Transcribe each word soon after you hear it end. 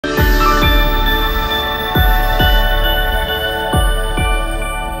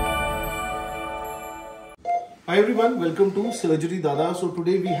Hi everyone, welcome to Surgery Dada. So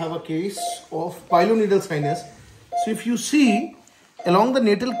today we have a case of pilonidal sinus. So if you see along the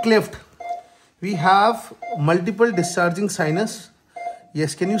natal cleft, we have multiple discharging sinus.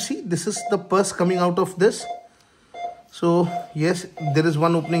 Yes, can you see? This is the pus coming out of this. So yes, there is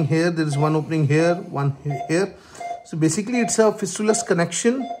one opening here, there is one opening here, one here. So basically it's a fistulous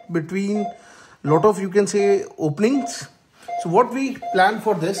connection between lot of, you can say, openings. So what we plan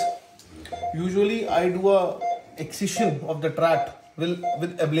for this, usually I do a excision of the tract with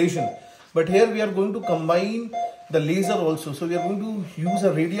ablation, but here we are going to combine the laser also. So we are going to use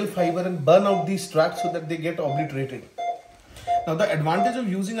a radial fiber and burn out these tracts so that they get obliterated. Now the advantage of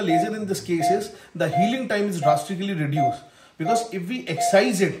using a laser in this case is the healing time is drastically reduced, because if we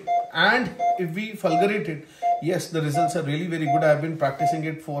excise it and if we fulgurate it, yes, the results are really very good. I have been practicing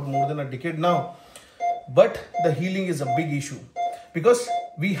it for more than a decade now, but the healing is a big issue because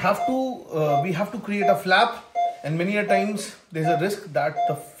we have to create a flap, and many a times there is a risk that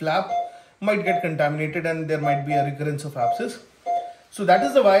the flap might get contaminated and there might be a recurrence of abscess. So that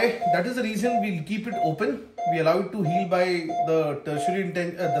is the reason we'll keep it open. We allow it to heal by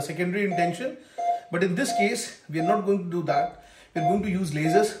the secondary intention. But in this case, we are not going to do that. We are going to use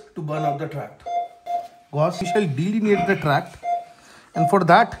lasers to burn out the tract. We shall delineate the tract, and for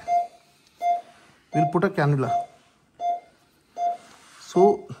that, we'll put a cannula.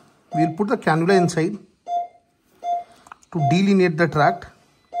 So we'll put the cannula inside to delineate the tract,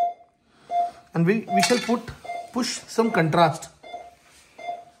 and we shall push some contrast.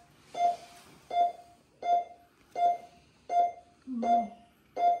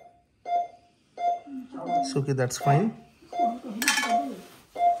 So okay, that's fine.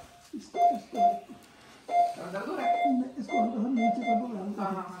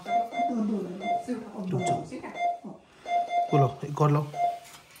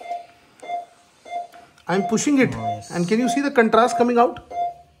 I'm pushing it, and can you see the contrast coming out?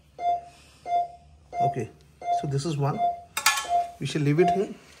 Okay, so this is one. We shall leave it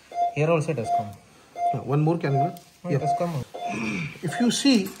here. Here also it has come. One more cannula. It has come. If you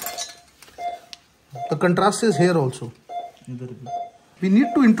see, the contrast is here also. We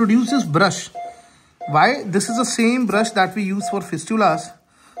need to introduce this brush. Why? This is the same brush that we use for fistulas,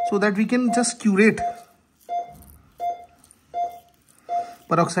 so that we can just curate.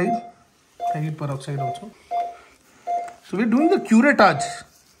 Peroxide. I need peroxide also. So we're doing the curettage.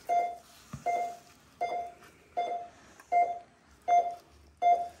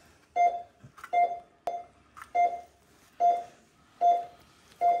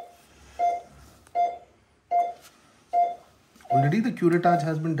 Already the curettage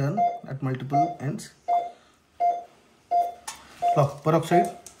has been done at multiple ends. Oh,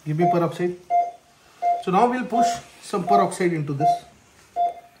 peroxide. Give me peroxide. So now we'll push some peroxide into this.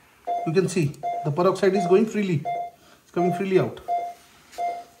 You can see the peroxide is going freely. It's coming freely out.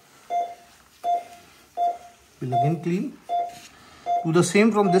 We'll again clean. Do the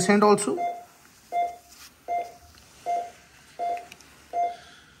same from this end also.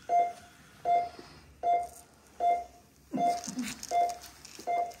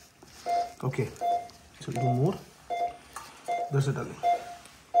 Okay, so do more. That's it.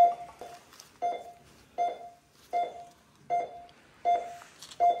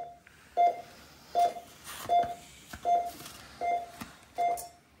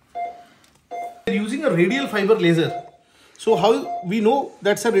 Using a radial fiber laser. So how we know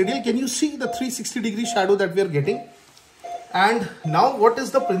that's a radial? Can you see the 360-degree shadow that we are getting? And now what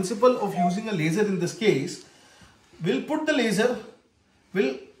is the principle of using a laser in this case? We'll put the laser,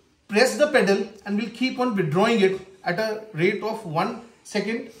 we'll press the pedal, and we'll keep on withdrawing it at a rate of 1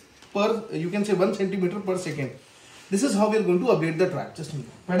 second per, you can say 1 centimeter per second. This is how we are going to ablate the tract. Just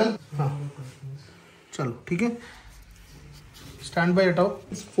pedal. Chalo, okay? Stand by it out.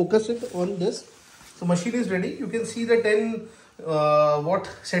 Just focus it on this. So machine is ready. You can see the 10 watt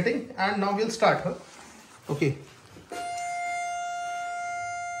setting, and now we'll start. Okay.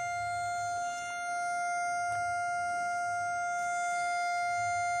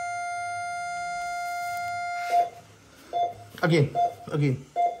 Again.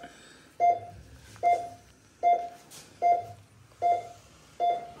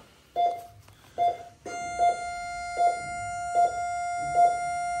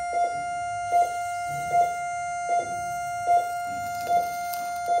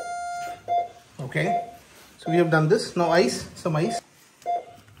 Okay, so we have done this. Now some ice.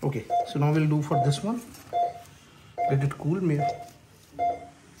 Okay, so now we'll do for this one. Let it cool, maybe.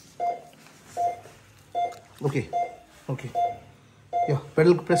 Okay. Yeah,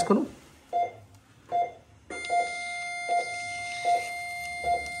 pedal press करो.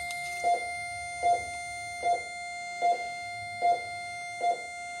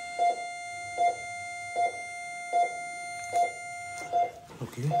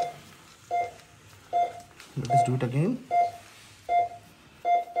 Okay. Let us do it again.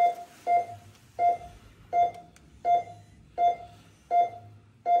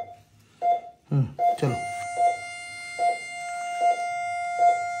 चलो.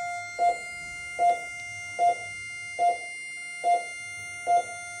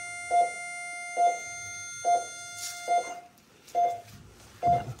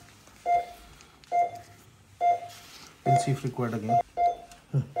 We'll see if required again.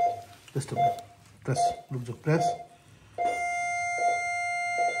 Just a minute. Press. Look, just press.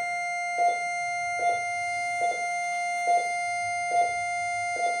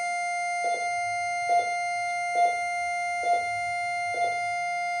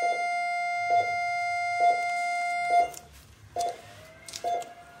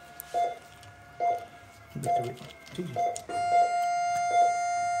 Just a minute. ठीक है.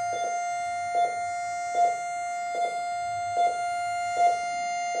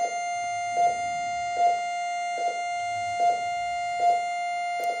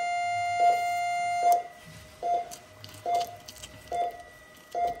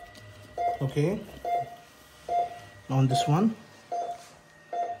 Okay, on this one,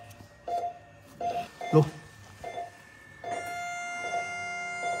 look.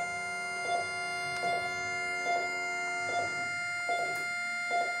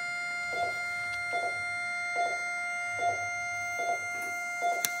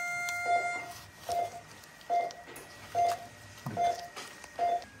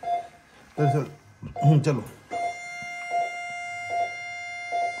 चलो.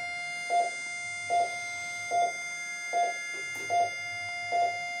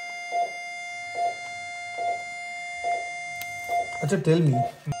 अच्छा, tell me.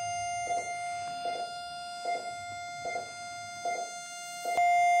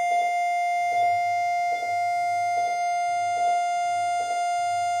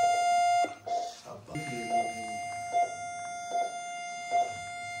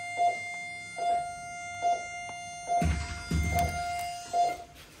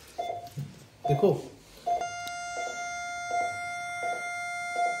 देखो,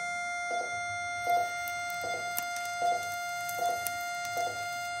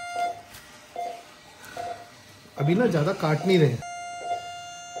 अभी ना ज्यादा काट नहीं रहे.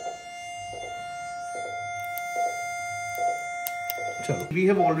 चलो, we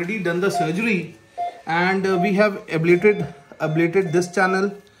have already done the surgery and we have ablated this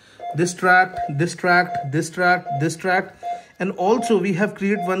channel, this tract, this tract, this tract, this tract, and also we have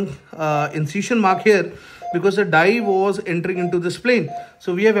created one incision mark here because the dye was entering into this plane.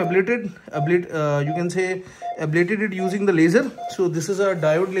 So we have ablated it using the laser. So this is a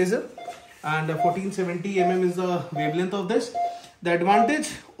diode laser and 1470 mm is the wavelength of this. The advantage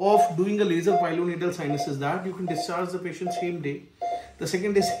of doing a laser pilonidal sinus is that you can discharge the patient same day. The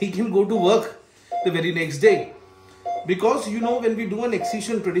second is he can go to work the very next day. Because you know, when we do an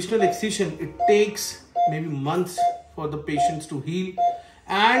excision, traditional excision, it takes maybe months for the patients to heal,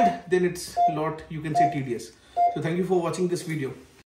 and then it's a lot, you can say, tedious. So thank you for watching this video.